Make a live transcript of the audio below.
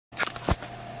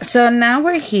So now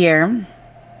we're here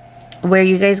where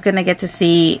you guys gonna get to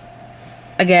see,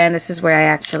 again, this is where I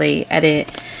actually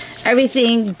edit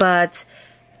everything, but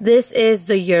this is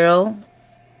the URL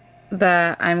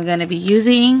that I'm gonna be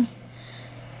using,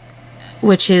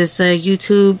 which is the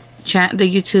YouTube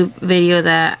video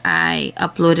that I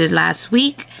uploaded last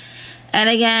week. And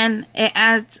again, it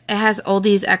has all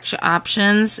these extra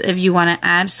options if you want to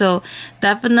add. So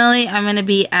definitely I'm going to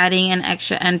be adding an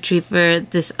extra entry for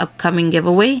this upcoming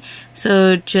giveaway.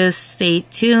 So just stay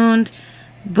tuned.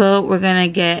 But we're going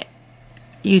to get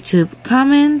YouTube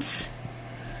comments.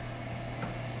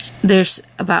 There's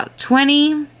about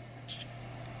 20.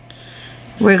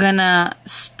 We're going to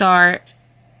start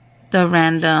the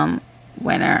random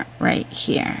winner right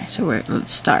here. So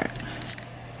let's start.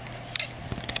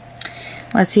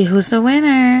 Let's see who's the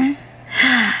winner.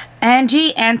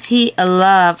 Angie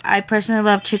E.L.F. I personally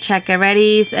love chit chat get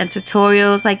readies and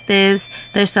tutorials like this.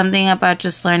 There's something about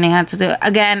just learning how to do it.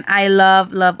 Again, I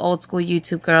love old school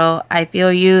YouTube, girl. I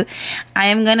feel you. I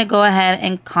am gonna go ahead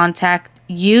and contact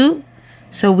you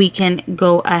so we can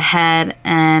go ahead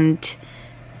and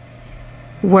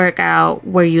work out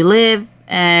where you live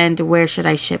and where should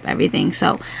I ship everything.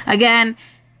 So again,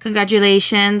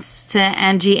 congratulations to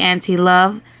Angie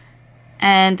E.L.F.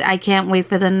 And I can't wait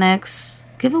for the next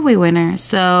giveaway winner.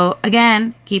 So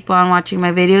again, keep on watching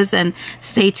my videos and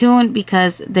stay tuned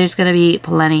because there's going to be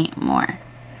plenty more.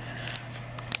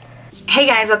 Hey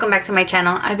guys, welcome back to my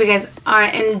channel. I hope you guys are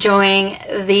enjoying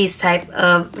these type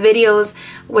of videos,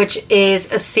 which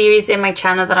is a series in my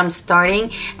channel that I'm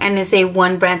starting, and it's a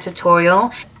one brand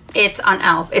tutorial. It's on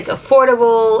E.L.F. It's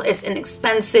affordable, it's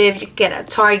inexpensive, you can get it at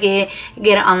Target, you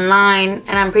get it online, and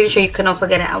I'm pretty sure you can also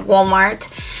get it at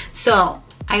Walmart. So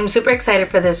I'm super excited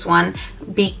for this one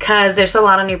because there's a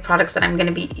lot of new products that I'm going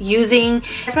to be using.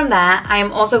 From that, I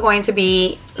am also going to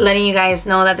be letting you guys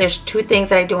know that there's two things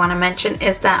that I do want to mention.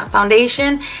 Is that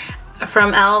foundation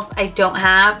from E.L.F. I don't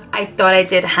have. I thought I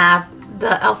did have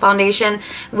the E.L.F. foundation,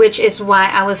 which is why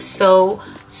I was so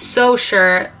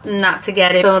sure not to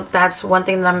get it. So that's one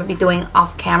thing that I'm gonna be doing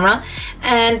off camera.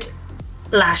 And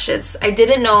lashes. I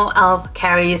didn't know E.L.F.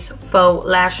 carries faux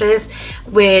lashes,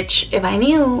 which if I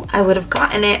knew I would have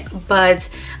gotten it, but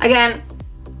again,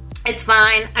 it's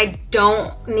fine. I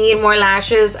don't need more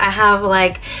lashes. I have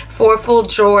like 4 full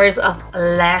drawers of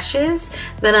lashes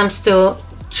that I'm still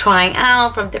trying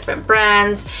out from different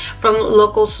brands, from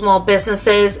local small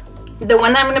businesses. The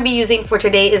one that I'm going to be using for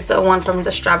today is the one from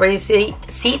the Strawberry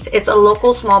Seats. It's a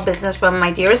local small business from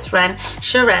my dearest friend,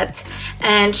 Charette.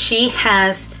 And she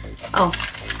has... Oh,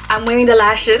 I'm wearing the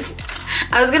lashes.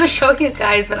 I was going to show you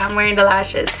guys, but I'm wearing the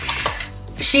lashes.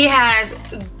 She has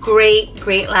great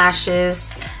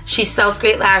lashes. She sells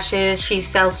great lashes. She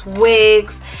sells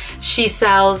wigs. She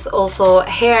sells also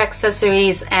hair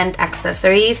accessories and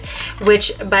accessories,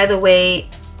 which, by the way,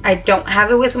 I don't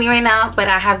have it with me right now, but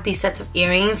I have these sets of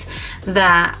earrings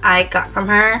that I got from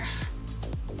her.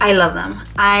 I love them.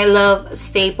 I love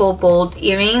staple bold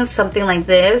earrings, something like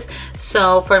this.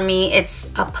 So for me, it's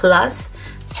a plus.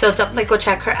 So definitely go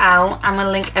check her out. I'm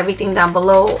gonna link everything down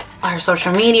below, her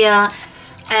social media,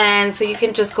 and so you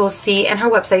can just go see, and her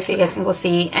website, so you guys can go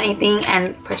see anything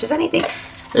and purchase anything.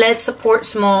 Let's support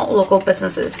small local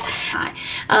businesses.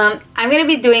 I'm going to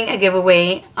be doing a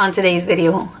giveaway on today's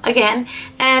video again.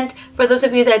 And for those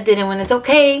of you that didn't win, it's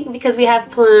okay, because we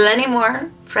have plenty more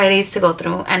Fridays to go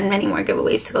through and many more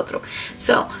giveaways to go through.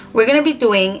 So we're going to be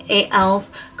doing a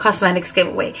E.L.F. Cosmetics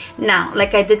giveaway. Now,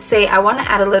 like I did say, I want to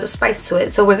add a little spice to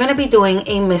it. So we're going to be doing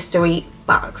a mystery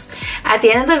box. At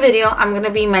the end of the video, I'm going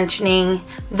to be mentioning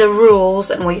the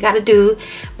rules and what you got to do.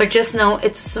 But just know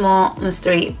it's a small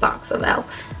mystery box of E.L.F.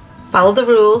 Follow the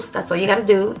rules. That's all you got to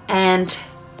do. And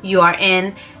you are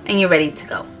in and you're ready to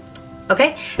go.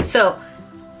 Okay? So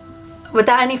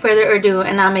without any further ado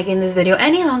and not making this video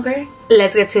any longer,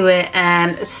 let's get to it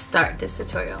and start this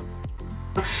tutorial.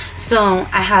 So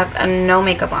I have no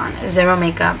makeup on, zero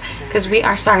makeup, because we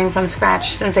are starting from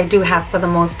scratch since I do have, for the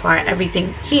most part,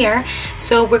 everything here.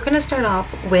 So we're going to start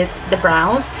off with the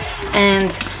brows.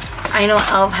 And I know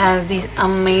E.L.F. has these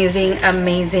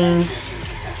amazing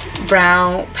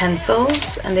brow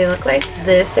pencils, and they look like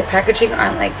this. The packaging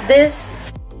aren't like this.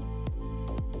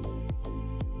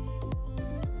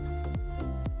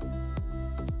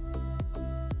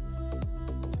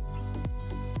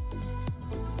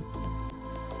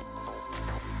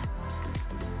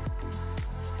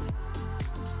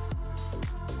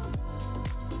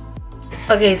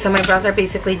 Okay, so my brows are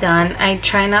basically done. I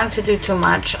try not to do too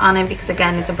much on it because,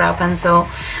 again, it's a brow pencil.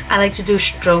 I like to do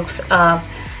strokes of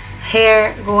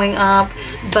hair going up.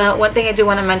 But one thing I do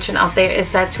want to mention out there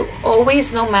is that to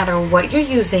always, no matter what you're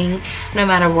using, no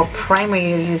matter what primer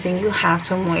you're using, you have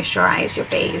to moisturize your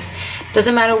face.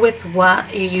 Doesn't matter with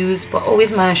what you use, but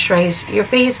always moisturize your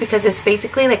face, because it's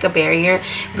basically like a barrier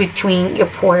between your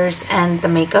pores and the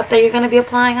makeup that you're going to be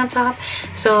applying on top.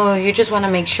 So you just want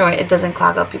to make sure it doesn't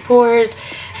clog up your pores.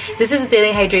 This is a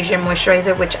daily hydration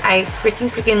moisturizer, which I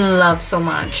freaking love so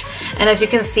much. And as you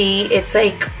can see, it's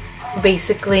like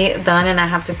basically done, and I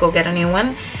have to go get a new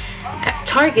one at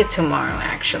Target tomorrow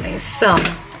actually. So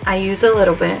I use a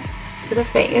little bit to the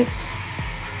face,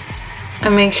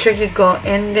 and make sure you go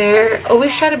in there.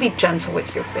 Always try to be gentle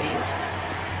with your face.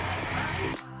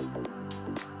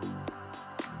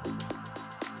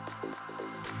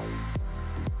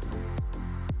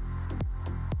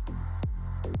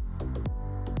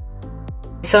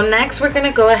 So next we're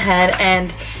gonna go ahead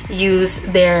and use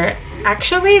their,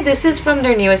 actually this is from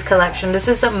their newest collection. This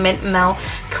is the Mint Melt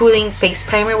Cooling Face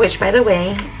Primer, which by the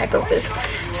way, I broke this.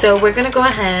 So we're gonna go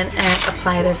ahead and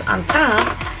apply this on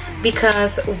top,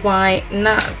 because why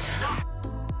not?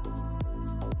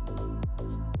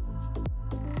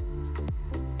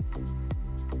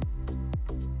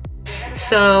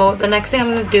 So the next thing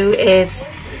I'm gonna do is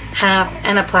have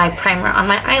and apply primer on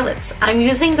my eyelids. I'm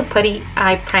using the Putty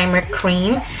Eye Primer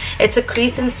Cream. It's a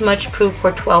crease and smudge proof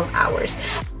for 12 hours.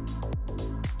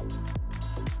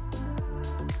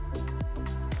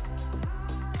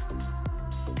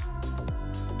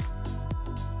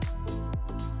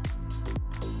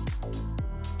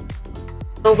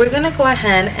 So we're gonna go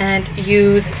ahead and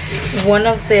use one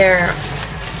of their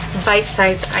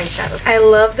bite-sized eyeshadows. I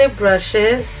love their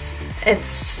brushes. It's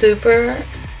super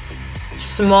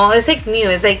small. It's like new.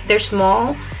 It's like they're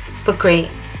small but great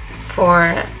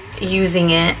for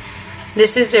using it.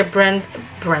 This is their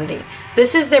blending.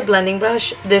 This is their blending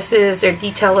brush. This is their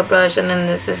detailer brush, and then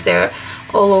this is their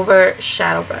all over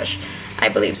shadow brush. I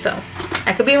believe so.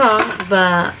 I could be wrong,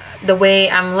 but the way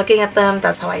I'm looking at them,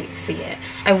 that's how I see it.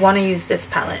 I want to use this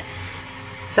palette,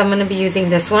 so I'm going to be using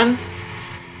this one.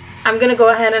 I'm going to go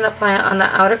ahead and apply it on the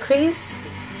outer crease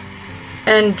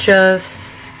and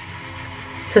just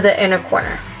to the inner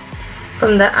corner,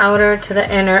 from the outer to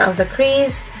the inner of the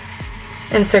crease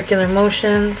in circular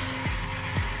motions.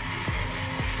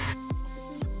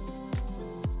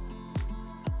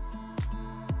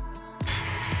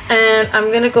 And I'm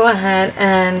gonna go ahead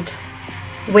and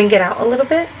wing it out a little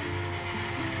bit,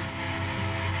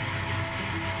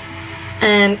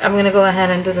 and I'm gonna go ahead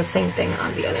and do the same thing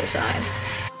on the other side.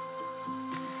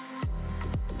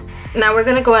 Now we're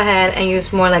gonna go ahead and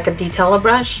use more like a detailer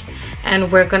brush, and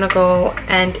we're gonna go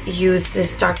and use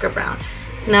this darker brown.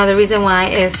 Now the reason why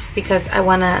is because I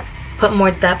wanna put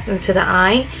more depth into the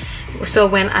eye. So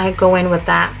when I go in with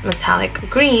that metallic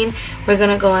green, we're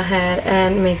gonna go ahead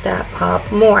and make that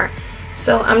pop more.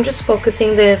 So I'm just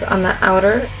focusing this on the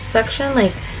outer section,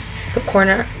 like the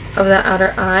corner of the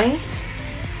outer eye,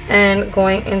 and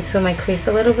going into my crease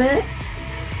a little bit.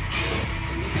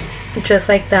 Just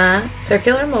like that,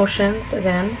 circular motions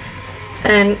again,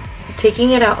 and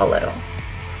taking it out a little,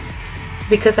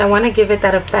 because I want to give it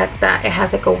that effect that it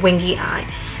has like a wingy eye.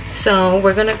 So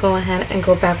we're gonna go ahead and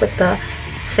go back with the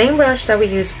same brush that we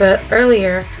used for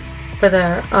earlier for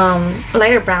the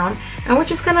lighter brown, and we're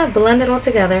just gonna blend it all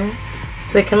together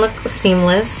so it can look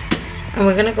seamless. And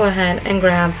we're gonna go ahead and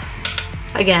grab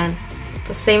again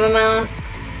the same amount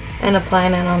and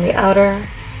applying it on the outer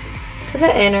to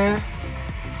the inner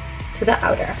to the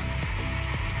outer,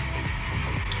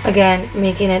 again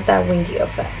making it that wingy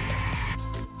effect.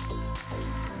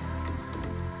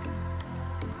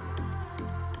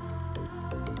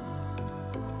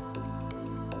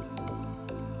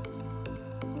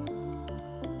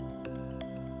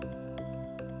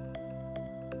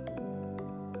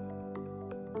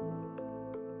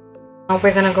 Now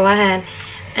we're gonna go ahead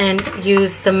and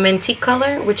use the minty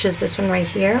color, which is this one right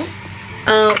here.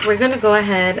 We're gonna go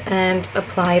ahead and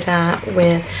apply that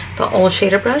with the old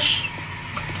shader brush.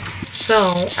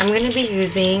 So I'm gonna be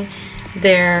using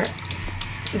their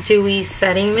dewy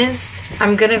setting mist.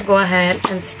 I'm gonna go ahead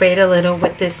and spray it a little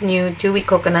with this new dewy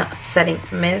coconut setting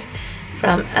mist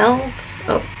from E.L.F.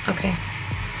 Oh, okay.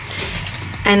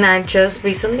 And I just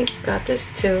recently got this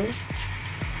too.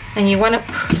 And you want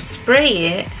to spray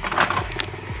it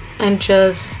and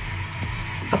just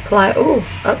apply. Ooh,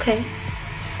 okay.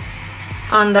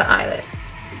 On the eyelid.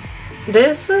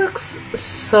 This looks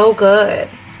so good.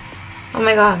 Oh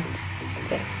my god.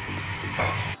 Okay.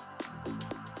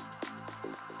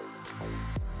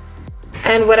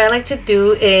 And what I like to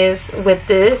do is with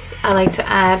this, I like to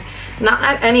not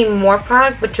add any more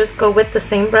product, but just go with the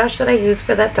same brush that I use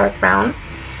for that dark brown.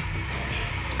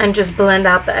 and just blend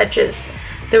out the edges.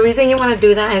 The reason you want to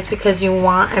do that is because you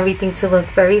want everything to look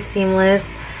very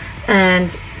seamless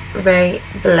and very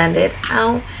blended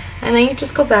out. And then you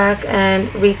just go back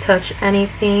and retouch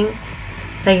anything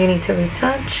that you need to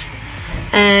retouch.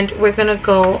 And we're gonna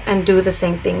go and do the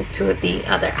same thing to the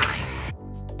other eye.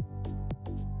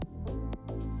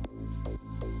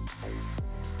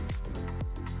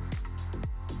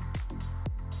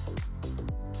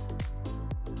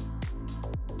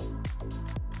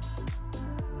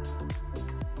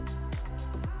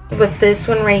 With this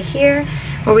one right here,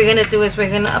 what we're gonna do is we're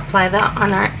gonna apply that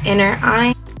on our inner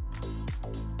eye.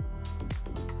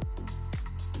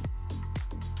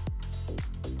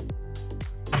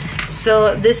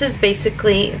 So this is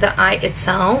basically the eye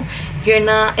itself.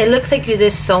 It looks like you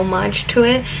did so much to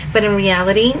it, but in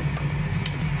reality,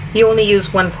 you only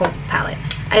use one whole palette.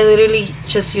 I literally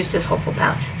just used this whole full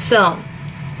palette. So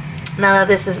now that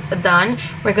this is done,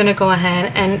 we're gonna go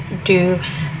ahead and do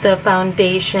the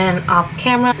foundation off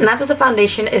camera. Now that the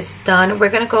foundation is done, we're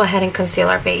gonna go ahead and conceal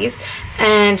our face.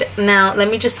 And now let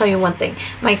me just tell you one thing.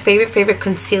 My favorite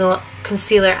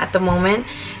concealer at the moment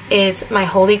is my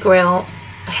holy grail,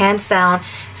 hands down,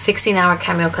 16-hour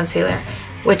Cameo concealer,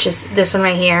 which is this one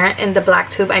right here in the black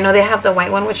tube. I know they have the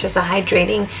white one, which is a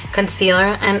hydrating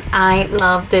concealer, and I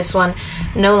love this one.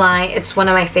 No lie, it's one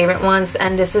of my favorite ones,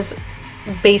 and this is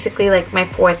basically like my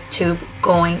 4th tube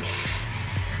going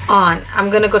on. I'm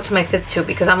gonna go to my 5th tube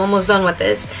because I'm almost done with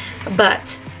this,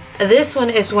 but this one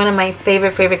is one of my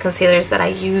favorite concealers that I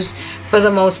use for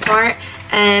the most part.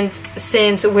 And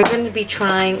since we're going to be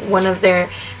trying one of their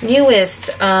newest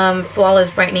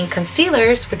flawless brightening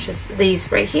concealers, which is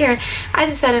these right here, I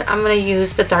decided I'm going to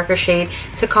use the darker shade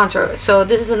to contour. So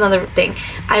this is another thing.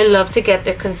 I love to get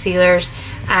their concealers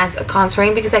as a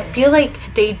contouring because I feel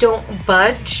like they don't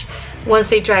budge once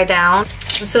they dry down.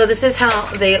 So this is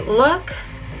how they look,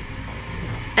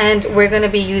 and we're going to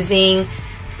be using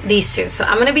these two. So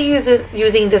I'm going to be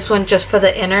using this one just for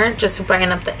the inner, just to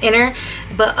brighten up the inner,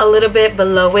 but a little bit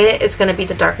below it, it's going to be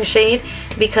the darker shade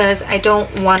because I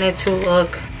don't want it to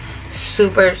look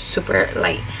super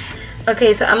light.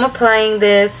 Okay, so I'm applying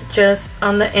this just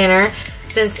on the inner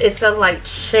since it's a light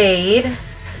shade,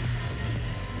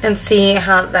 and see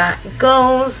how that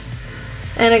goes.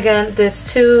 And again,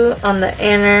 this too on the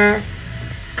inner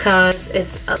because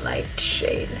it's a light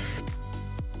shade.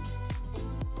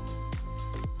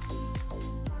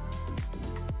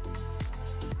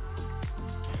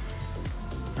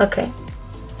 Okay,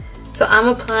 so I'm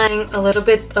applying a little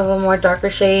bit of a more darker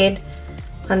shade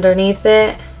underneath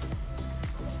it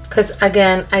because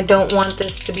again, I don't want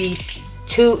this to be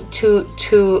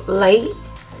too light.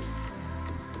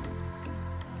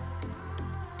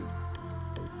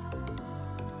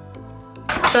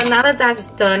 So now that that's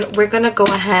done, we're gonna go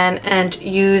ahead and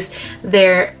use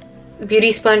their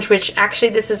beauty sponge, which actually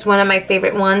this is one of my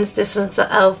favorite ones. This is the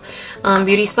E.L.F.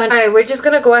 Beauty sponge. Alright, we're just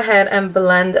gonna go ahead and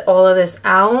blend all of this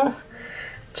out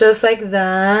just like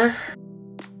that.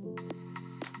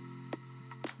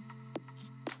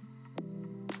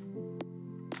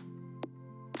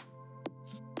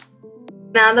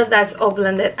 Now that that's all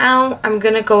blended out, I'm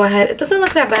gonna go ahead. It doesn't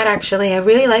look that bad actually. I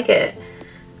really like it.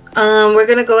 We're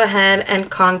gonna go ahead and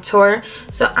contour.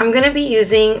 So I'm gonna be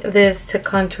using this to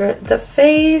contour the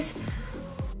face.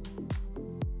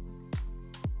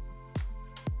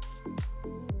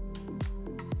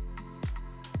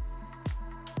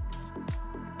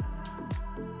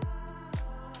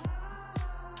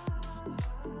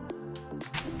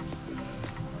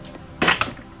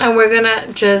 And we're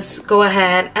gonna just go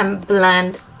ahead and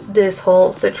blend this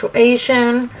whole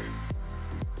situation.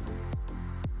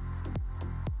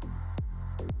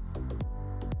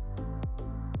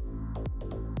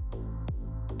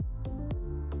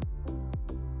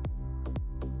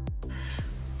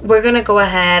 We're gonna go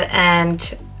ahead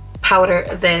and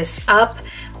powder this up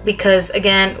because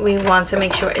again, we want to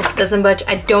make sure it doesn't budge.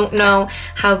 I don't know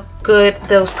how good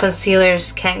those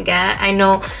concealers can get. I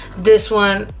know this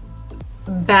one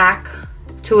back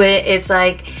to it's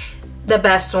like the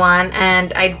best one,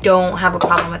 and I don't have a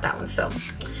problem with that one. So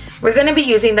we're going to be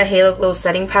using the Halo Glow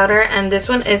setting powder, and this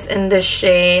one is in the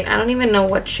shade, I don't even know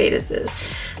what shade is this.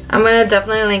 I'm going to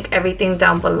definitely link everything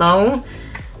down below.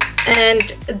 And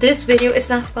this video is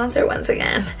not sponsored once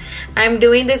again. I'm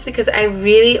doing this because I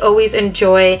really always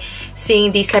enjoy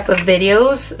seeing these type of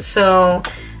videos, so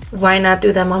why not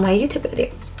do them on my YouTube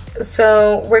video?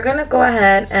 So we're going to go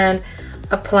ahead and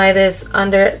apply this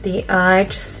under the eye,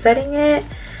 just setting it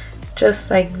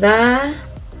just like that.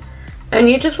 And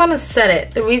you just want to set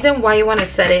it. The reason why you want to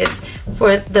set it is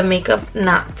for the makeup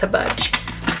not to budge.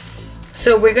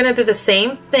 So we're gonna do the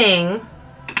same thing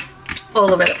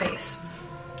all over the face.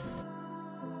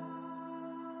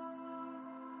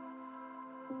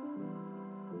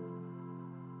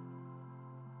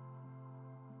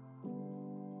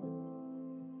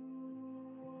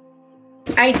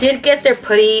 I did get their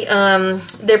putty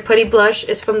blush.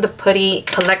 Is from the putty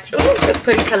collection. The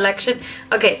putty collection.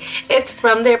 Okay, it's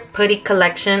from their putty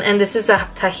collection, and this is the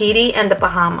Tahiti and the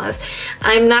Bahamas.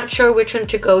 I'm not sure which one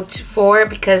to go for,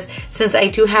 because since I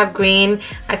do have green,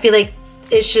 I feel like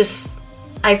it's just,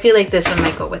 I feel like this one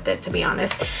might go with it, to be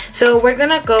honest. So we're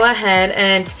gonna go ahead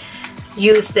and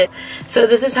use this. So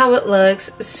this is how it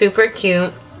looks. Super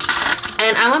cute.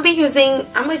 And I'm gonna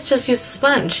just use the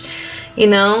sponge, you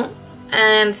know,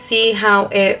 and see how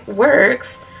it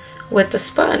works with the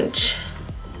sponge.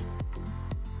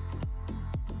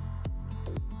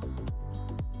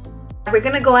 We're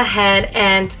gonna go ahead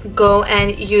and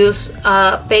use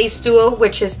Base Duo,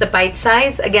 which is the bite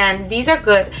size. Again, these are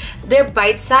good. Their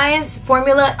bite size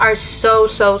formula are so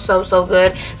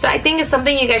good. So I think it's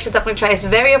something you guys should definitely try. It's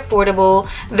very affordable,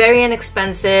 very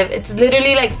inexpensive. It's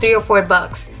literally like $3 or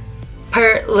 $4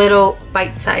 per little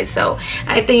bite size. So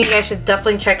I think you guys should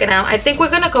definitely check it out. I think we're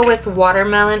gonna go with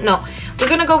watermelon. No, we're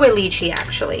gonna go with lychee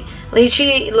actually.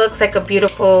 Lychee looks like a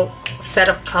beautiful set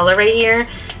of color right here.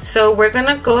 So we're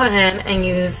gonna go ahead and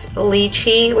use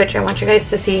lychee, which I want you guys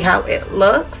to see how it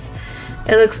looks.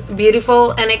 It looks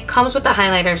beautiful, and it comes with the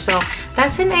highlighter, so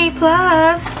that's an A+.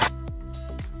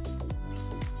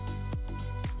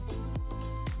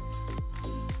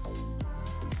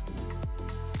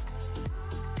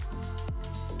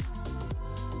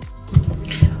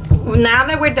 Now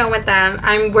that we're done with that,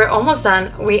 we're almost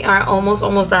done. We are almost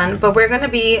done, but we're gonna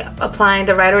be applying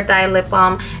the Ride or Die lip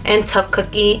balm in Tough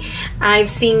Cookie. I've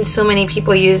seen so many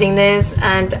people using this,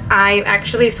 and I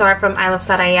actually saw it from E.L.F.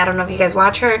 I don't know if you guys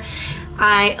watch her.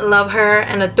 I love her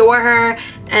and adore her,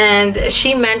 and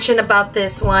she mentioned about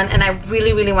this one, and I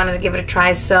really wanted to give it a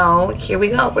try. So here we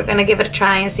go. We're gonna give it a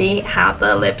try and see how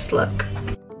the lips look.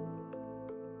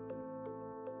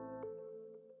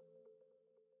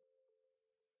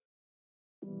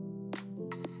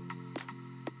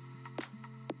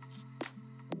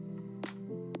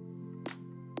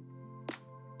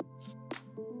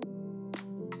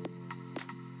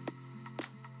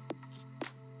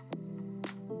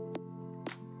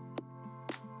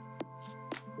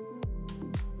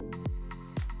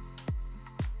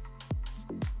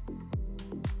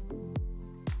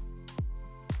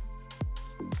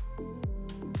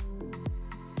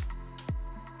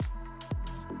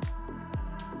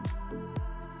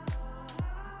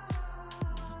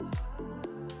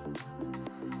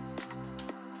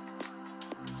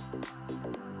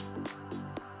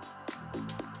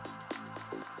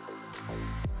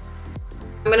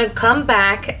 I'm gonna come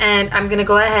back and I'm gonna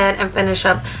go ahead and finish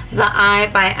up the eye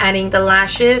by adding the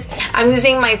lashes. I'm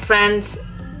using my friend's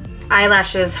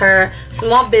eyelashes, her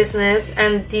small business,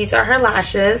 and these are her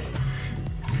lashes.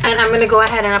 And I'm gonna go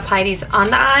ahead and apply these on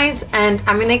the eyes, and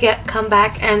I'm gonna come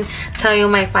back and tell you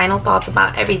my final thoughts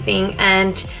about everything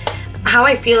and how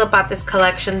I feel about this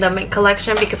collection, the Mint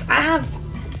collection, because I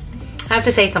have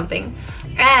to say something.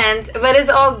 But it's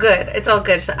all good. It's all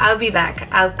good. So I'll be back.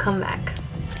 I'll come back.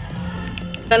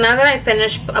 So now that I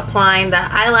finished applying the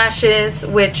eyelashes,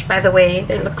 which by the way,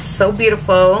 they look so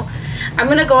beautiful, I'm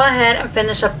gonna go ahead and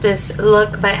finish up this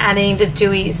look by adding the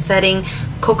Dewy Setting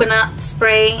Coconut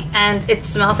Spray, and it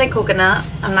smells like coconut,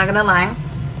 I'm not gonna lie.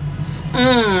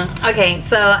 Okay,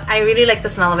 so I really like the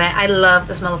smell of it. I love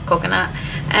the smell of coconut.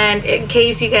 And in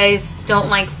case you guys don't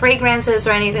like fragrances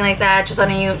or anything like that, just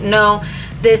letting you know,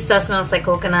 this does smell like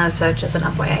coconut, so just an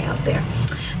FYI out there.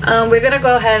 We're gonna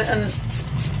go ahead and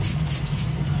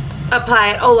apply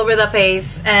it all over the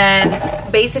face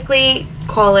and basically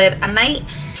call it a night.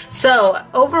 So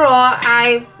overall,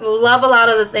 I love a lot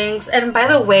of the things, and by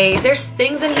the way, there's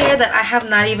things in here that I have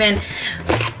not even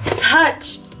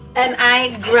touched, and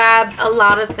I grabbed a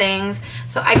lot of things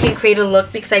so I can create a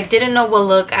look because I didn't know what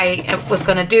look I was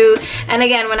gonna do. And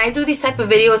again, when I do these type of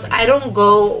videos, I don't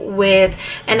go with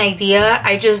an idea.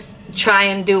 I just try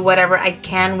and do whatever I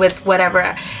can with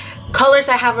whatever colors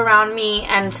I have around me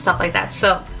and stuff like that.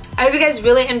 So I hope you guys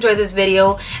really enjoyed this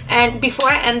video, and before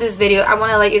I end this video, I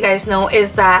want to let you guys know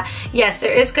is that yes,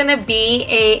 there is gonna be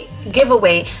a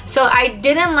giveaway. So I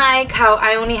didn't like how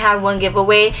I only had one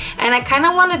giveaway, and I kind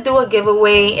of want to do a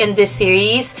giveaway in this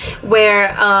series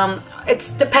where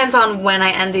it depends on when I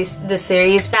end this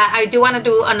series, that I do want to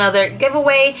do another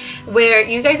giveaway where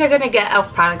you guys are gonna get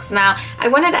E.L.F. products. Now I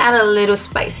wanted to add a little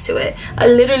spice to it, a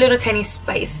little tiny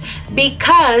spice,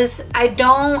 because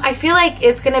I feel like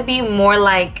it's gonna be more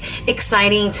like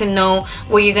exciting to know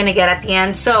what you're gonna get at the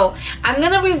end. So I'm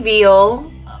gonna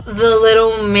reveal out the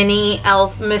little mini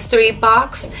E.L.F mystery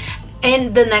box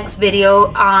in the next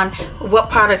video on what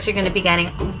products you're going to be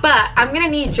getting, but I'm going to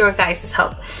need your guys'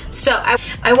 help. So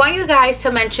I want you guys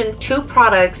to mention two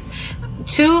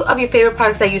of your favorite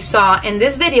products that you saw in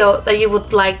this video that you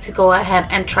would like to go ahead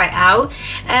and try out.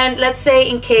 And let's say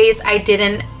in case I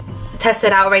didn't test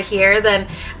it out right here, then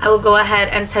I will go ahead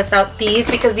and test out these,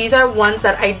 because these are ones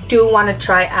that I do want to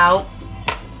try out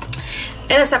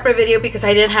in a separate video because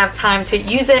I didn't have time to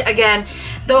use it. Again,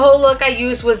 the whole look I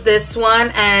used was this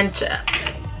one, and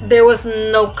there was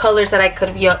no colors that I could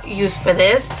have used for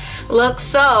this look,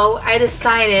 so I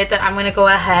decided that I'm gonna go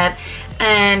ahead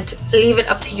and leave it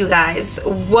up to you guys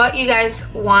what you guys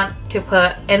want to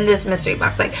put in this mystery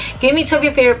box. Like, give me two of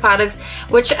your favorite products.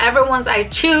 Whichever ones I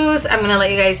choose, I'm gonna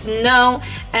let you guys know,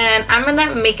 and I'm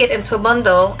gonna make it into a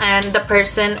bundle, and the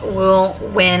person will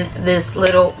win this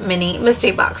little mini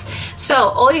mystery box. So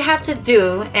all you have to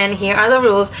do, and here are the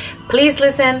rules, please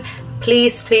listen,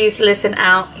 please listen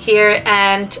out here,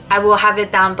 and I will have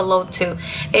it down below too,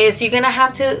 is you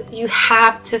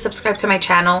have to subscribe to my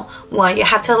channel. 1, you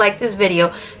have to like this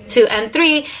video. 2 and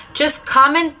 3, just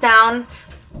comment down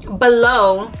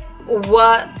below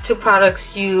what two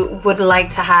products you would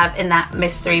like to have in that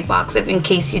mystery box, if in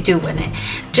case you do win it,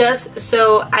 just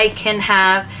so I can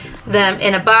have them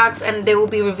in a box and they will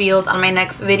be revealed on my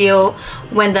next video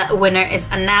when the winner is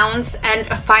announced. And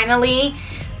finally,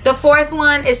 the 4th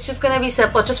one is just gonna be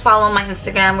simple. Just follow my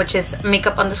Instagram, which is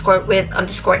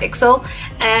makeup_with_Itxel,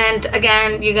 and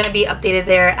again, you're gonna be updated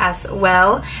there as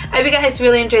well. I hope you guys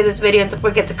really enjoyed this video, and don't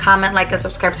forget to comment, like, and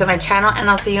subscribe to my channel, and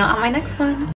I'll see you on my next one.